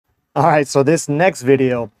All right, so this next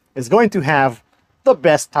video is going to have the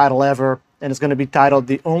best title ever, and it's going to be titled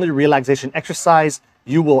The Only Relaxation Exercise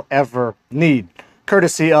You Will Ever Need,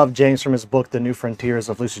 courtesy of James from his book, The New Frontiers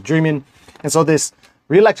of Lucid Dreaming. And so this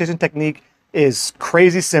relaxation technique is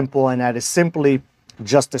crazy simple, and that is simply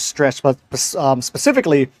just a stretch, but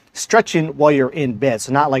specifically stretching while you're in bed.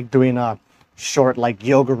 So not like doing a short like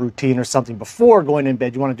yoga routine or something before going in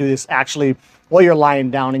bed. You want to do this actually while you're lying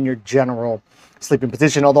down in your general sleeping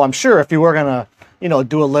position. Although I'm sure if you were gonna,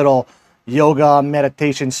 do a little yoga,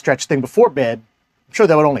 meditation, stretch thing before bed, I'm sure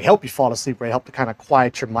that would only help you fall asleep, right? Help to kind of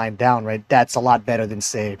quiet your mind down, right? That's a lot better than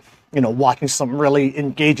say, watching some really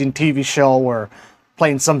engaging TV show or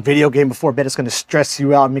playing some video game before bed. It's going to stress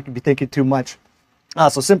you out and make you be thinking too much.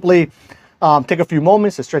 So simply take a few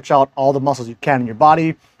moments to stretch out all the muscles you can in your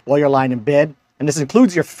body while you're lying in bed. And this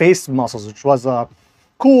includes your face muscles, which was a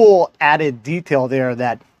cool added detail there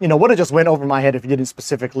that, would have just went over my head if you didn't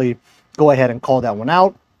specifically go ahead and call that one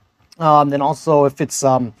out. Then also if it's,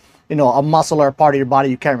 a muscle or a part of your body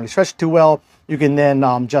you can't really stretch too well, you can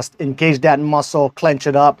then just engage that muscle, clench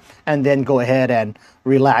it up, and then go ahead and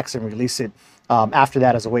relax and release it after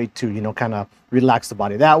that as a way to, kind of relax the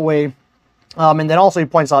body that way. And then also he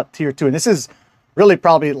points out here too, and this is really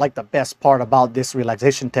probably like the best part about this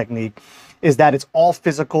relaxation technique, is that it's all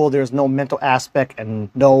physical. There's no mental aspect and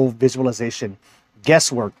no visualization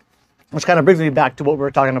guesswork, which kind of brings me back to what we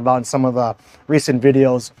were talking about in some of the recent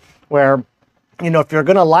videos where, if you're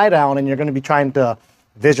going to lie down and you're going to be trying to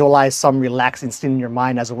visualize some relaxing scene in your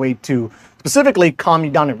mind as a way to specifically calm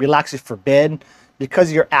you down and relax you for bed,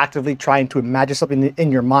 because you're actively trying to imagine something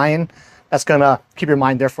in your mind, that's going to keep your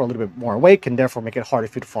mind there for a little bit more awake and therefore make it harder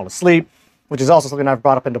for you to fall asleep, which is also something I've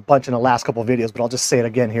brought up in a bunch in the last couple of videos, but I'll just say it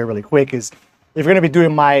again here really quick, is if you're going to be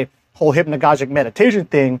doing my whole hypnagogic meditation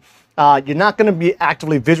thing, you're not going to be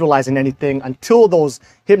actively visualizing anything until those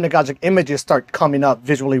hypnagogic images start coming up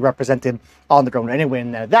visually represented on the ground anyway.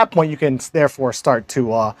 And at that point, you can therefore start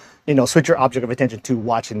to, switch your object of attention to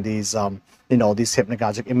watching these, these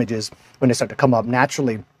hypnagogic images when they start to come up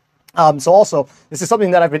naturally. So also, this is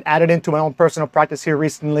something that I've been added into my own personal practice here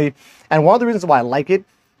recently. And one of the reasons why I like it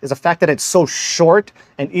is the fact that it's so short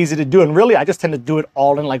and easy to do. And really, I just tend to do it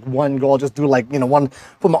all in like one go. I'll just do like,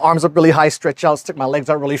 put my arms up really high, stretch out, stick my legs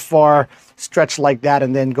out really far, stretch like that,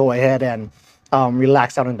 and then go ahead and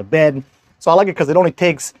relax out into bed. So I like it because it only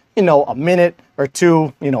takes, a minute or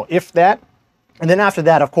two, if that. And then after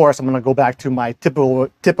that, of course, I'm going to go back to my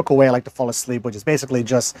typical way I like to fall asleep, which is basically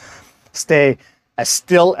just stay as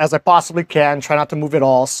still as I possibly can, try not to move at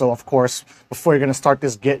all. So of course, before you're going to start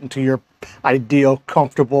this, get into your ideal,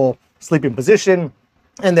 comfortable sleeping position,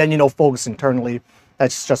 and then, focus internally.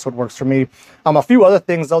 That's just what works for me. A few other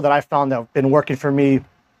things though that I found that have been working for me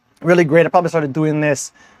really great. I probably started doing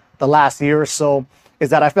this the last year or so, is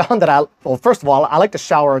that I found that first of all, I like to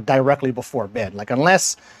shower directly before bed. Like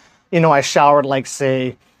unless, I showered like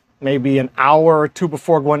say, maybe an hour or two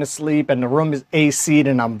before going to sleep and the room is AC'd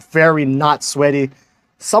and I'm very not sweaty,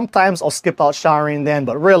 sometimes I'll skip out showering then,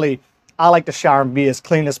 but really I like to shower and be as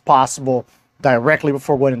clean as possible directly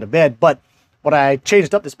before going into bed. But what I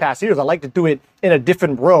changed up this past year is I like to do it in a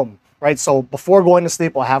different room, right? So before going to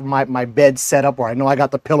sleep, I'll have my bed set up where I know I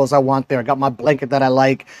got the pillows I want there. I got my blanket that I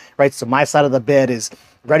like, right? So my side of the bed is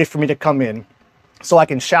ready for me to come in. So I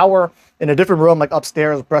can shower in a different room, like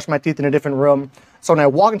upstairs, brush my teeth in a different room. So when I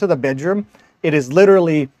walk into the bedroom, it is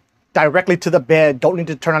literally directly to the bed. Don't need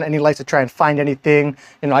to turn on any lights to try and find anything.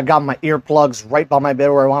 I got my earplugs right by my bed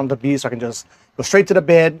where I want them to be, so I can just go straight to the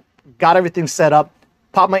bed, got everything set up,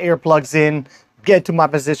 pop my earplugs in, get to my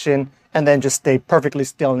position, and then just stay perfectly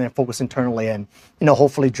still and then focus internally and,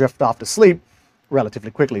 hopefully drift off to sleep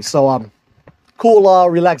relatively quickly. So, cool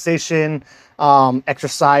relaxation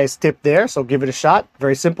exercise tip there. So give it a shot.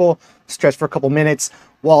 Very simple. Stretch for a couple minutes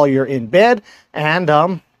while you're in bed and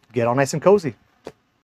get all nice and cozy.